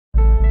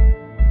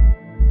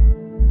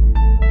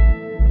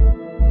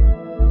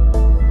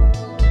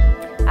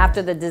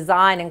After the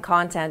design and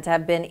content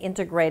have been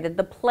integrated,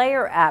 the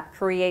Player app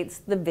creates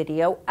the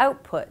video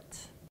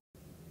output.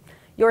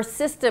 Your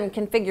system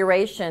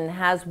configuration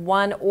has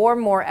one or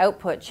more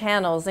output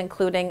channels,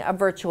 including a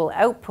virtual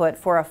output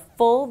for a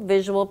full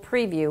visual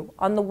preview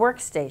on the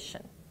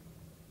workstation.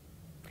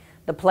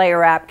 The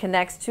Player app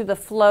connects to the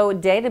Flow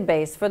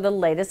database for the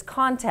latest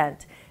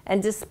content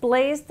and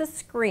displays the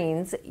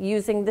screens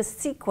using the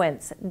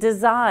sequence,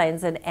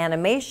 designs, and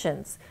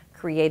animations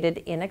created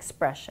in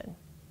Expression.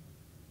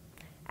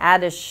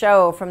 Add a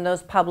show from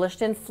those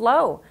published in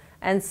Flow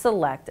and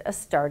select a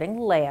starting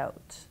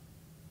layout.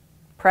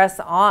 Press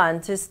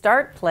on to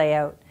start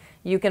playout.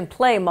 You can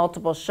play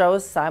multiple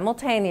shows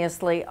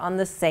simultaneously on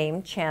the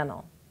same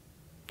channel.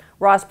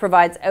 Ross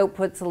provides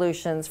output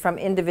solutions from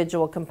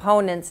individual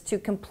components to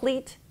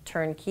complete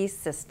turnkey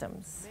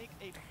systems.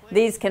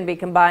 These can be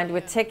combined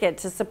with Ticket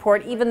to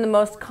support even the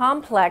most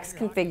complex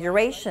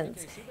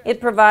configurations.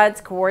 It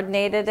provides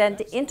coordinated and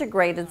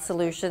integrated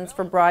solutions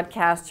for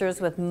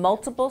broadcasters with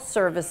multiple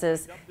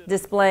services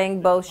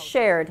displaying both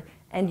shared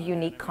and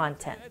unique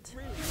content.